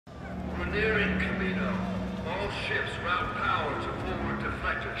ships route power to forward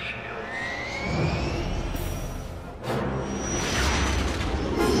deflector shields.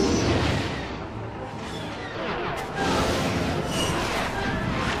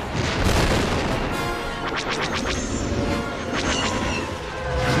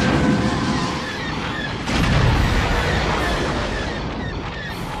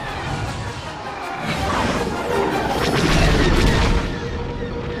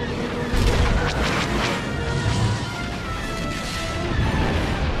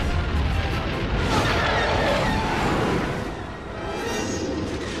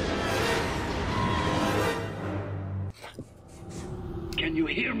 Can you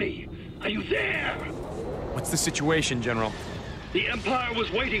hear me? Are you there? What's the situation, General? The Empire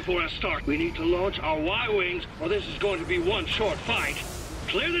was waiting for us, Stark. We need to launch our Y-Wings, or this is going to be one short fight.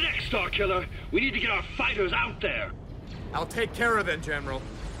 Clear the deck, Starkiller. We need to get our fighters out there. I'll take care of them, General.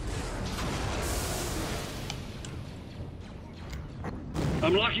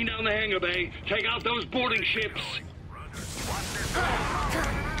 I'm locking down the hangar bay. Take out those boarding ships.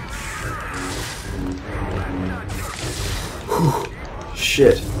 Whew.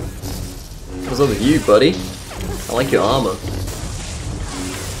 Shit. What's up with you, buddy? I like your armor.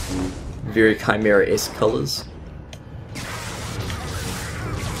 Very Chimera-esque colors.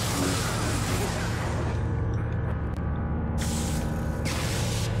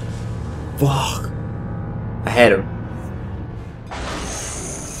 Fuck. I had him.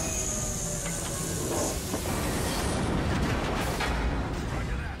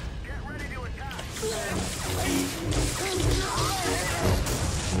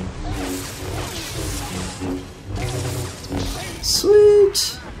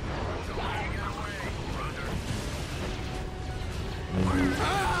 Sweet.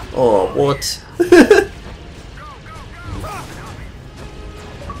 Oh, what?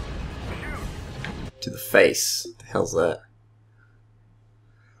 To the face. What the hell's that?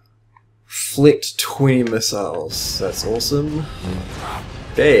 Flicked 20 missiles. That's awesome.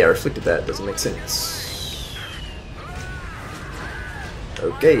 Okay, I reflected that. Doesn't make sense.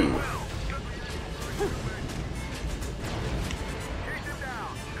 Okay.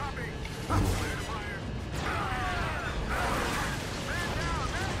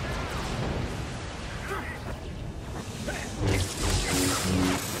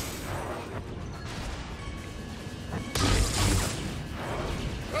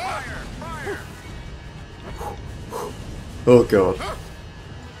 Oh god.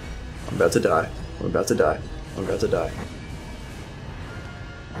 I'm about to die. I'm about to die. I'm about to die.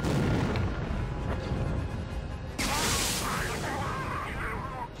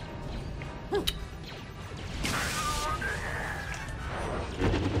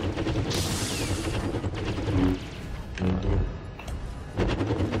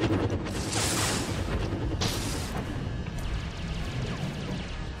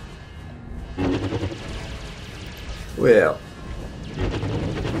 Well.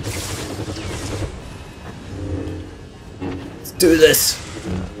 Let's do this!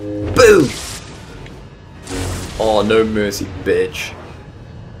 Boom! Oh, no mercy, bitch.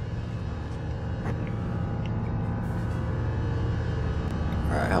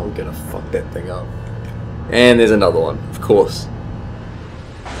 Alright, how are we gonna fuck that thing up? And there's another one, of course.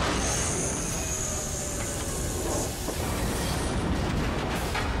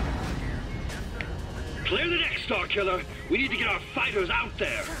 Clear the deck, Starkiller. We need to get our fighters out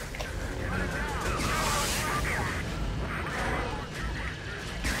there.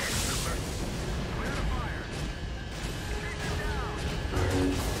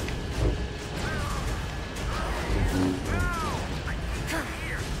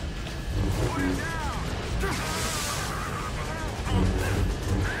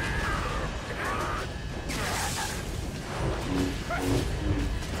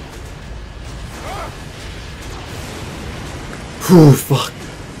 Whew, fuck.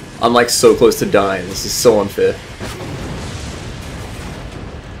 I'm like so close to dying. This is so unfair.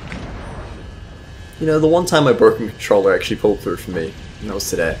 You know, the one time my broken controller actually pulled through for me, and that was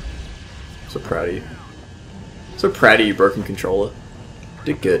today. So proud of you. So proud of you, broken controller.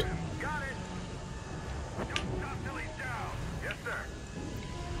 Did good.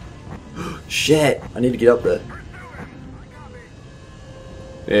 Shit! I need to get up there.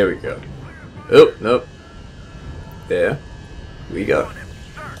 There we go. Oh, nope. There we go.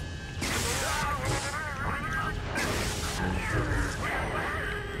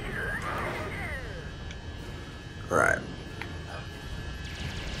 Alright.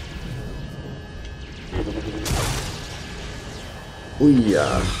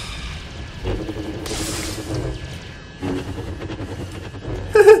 Ooh-yeah.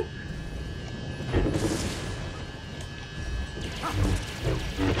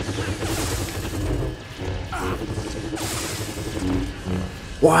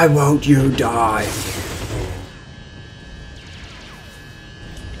 Why won't you die?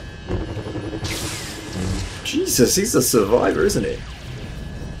 Jesus, he's a survivor, isn't he?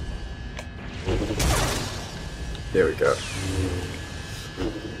 There we go.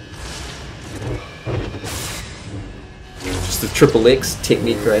 Just the triple X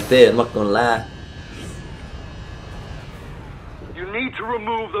technique right there, I'm not gonna lie. You need to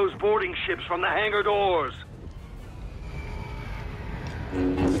remove those boarding ships from the hangar doors.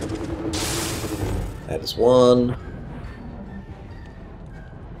 That is one.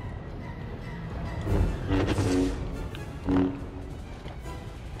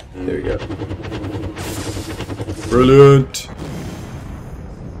 There we go. Brilliant!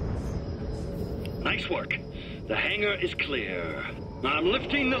 Nice work. The hangar is clear. I'm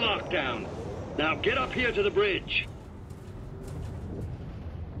lifting the lockdown. Now get up here to the bridge.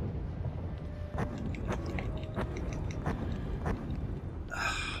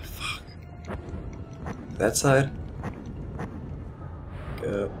 Fuck. That side?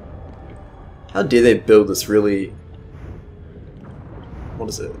 Go. How dare they build this really... What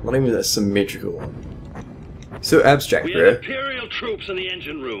is it? Not even a symmetrical one. So abstract, We bro. have Imperial troops in the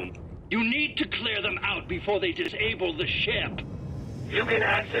engine room. You need to clear them out before they disable the ship. You can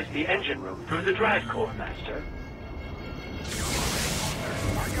access the engine room through the drive core, Master.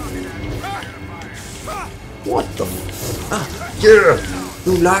 What the f... Ah, yeah!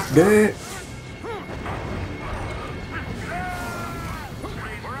 You like that?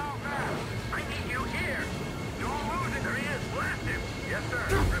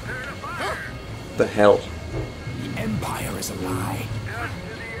 The hell? The Empire is a lie.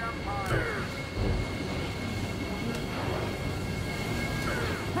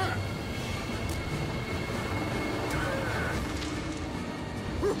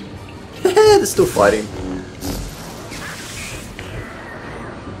 They're still fighting.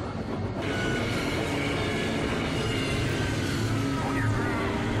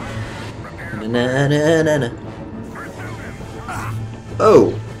 Na, na, na, na.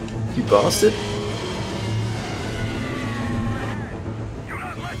 Oh, you bastard.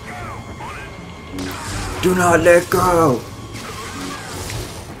 Do not let go!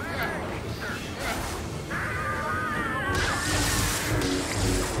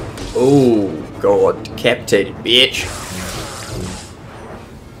 Oh, God, decapitated, bitch.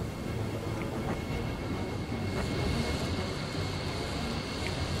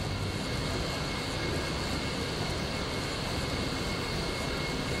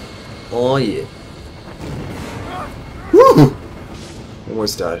 Oh, yeah. Woo!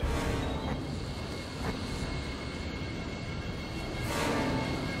 Almost died.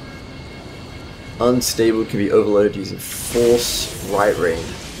 Unstable can be overloaded using force right ring.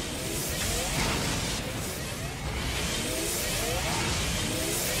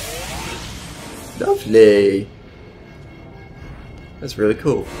 Lovely. That's really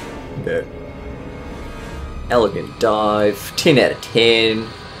cool. Okay. Elegant dive. 10 out of 10.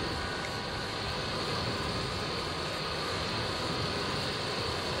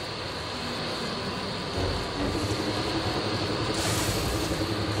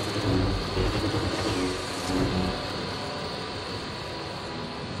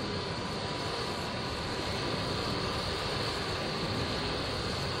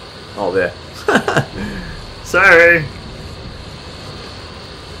 Oh, there. Sorry.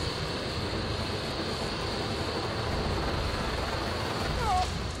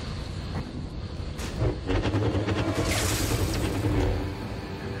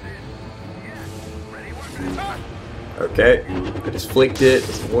 Okay, I just flicked it,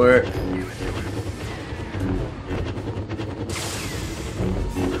 doesn't work.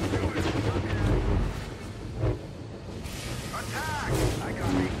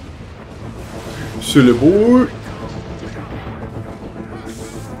 Silly boy!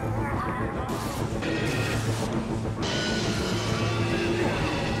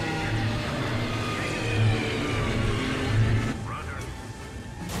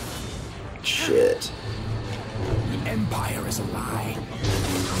 Shit. The Empire is a lie.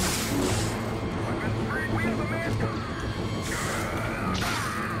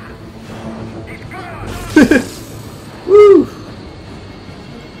 Woo!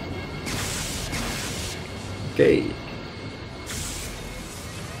 Okay.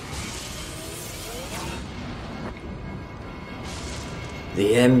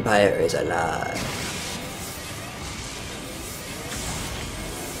 The Empire is alive.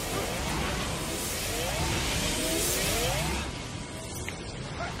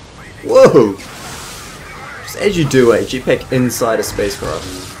 Whoa! Just as you do a jetpack inside a spacecraft.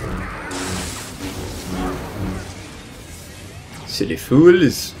 Silly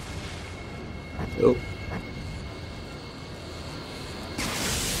fools. Oh.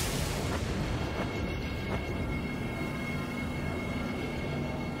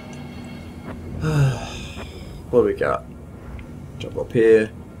 What do we got? Jump up here.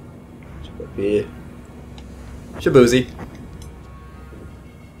 Jump up here. Shaboozy.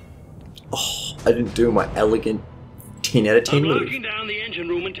 Oh, I didn't do my elegant 10 out of 10 I'm move. locking down the engine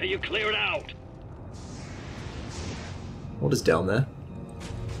room until you clear it out. What is down there?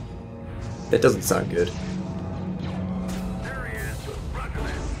 That doesn't sound good. There he is. Roger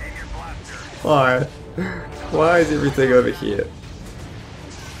that. Aim your blaster. Why? Why is everything over here?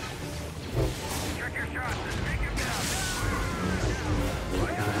 Check your shots and take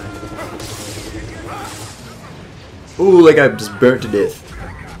him down. Ooh, like I'm just burnt to death.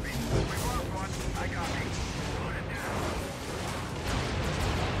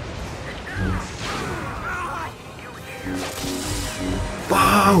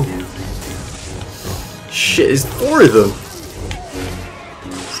 Wow! Shit, there's 4 of them!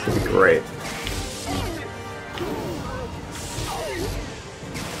 This is gonna be great.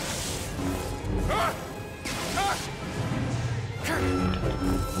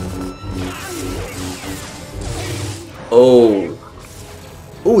 Oh!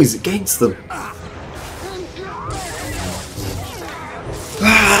 Oh, he's against them!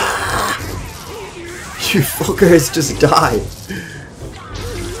 Ah! You fuckers just died!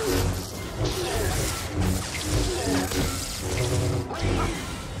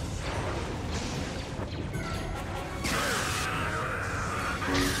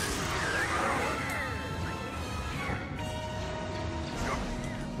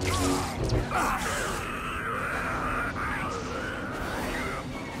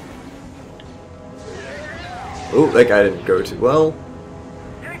 Oh, that guy didn't go too well.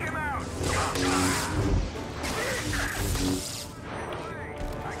 Take him out.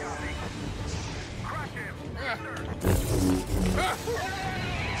 I got him.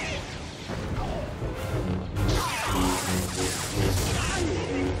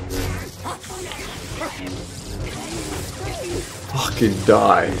 Crush him. Fucking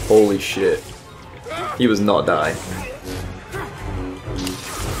die. Holy shit. He was not dying.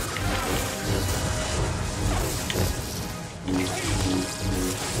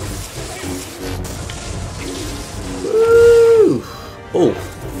 Woo! Oh.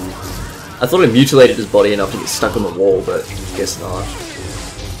 I thought I mutilated his body enough to get stuck on the wall, but guess not.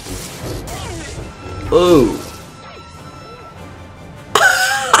 Oh.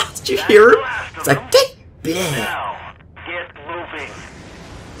 Did you hear him? It's like, get back. Now, get moving.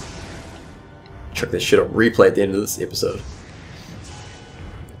 Chuck this shit on replay at the end of this episode.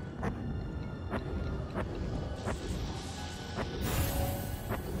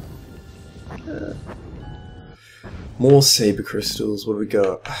 More saber crystals. What do we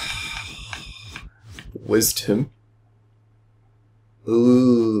got? Wisdom.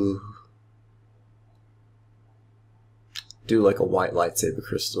 Ooh. Do like a white lightsaber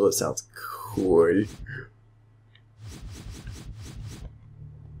crystal. It sounds cool.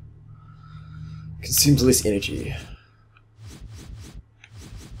 Consumes less energy.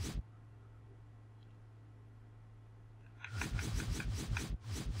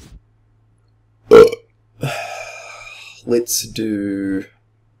 Let's do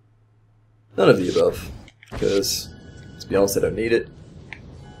none of the above, because, to be honest, I don't need it.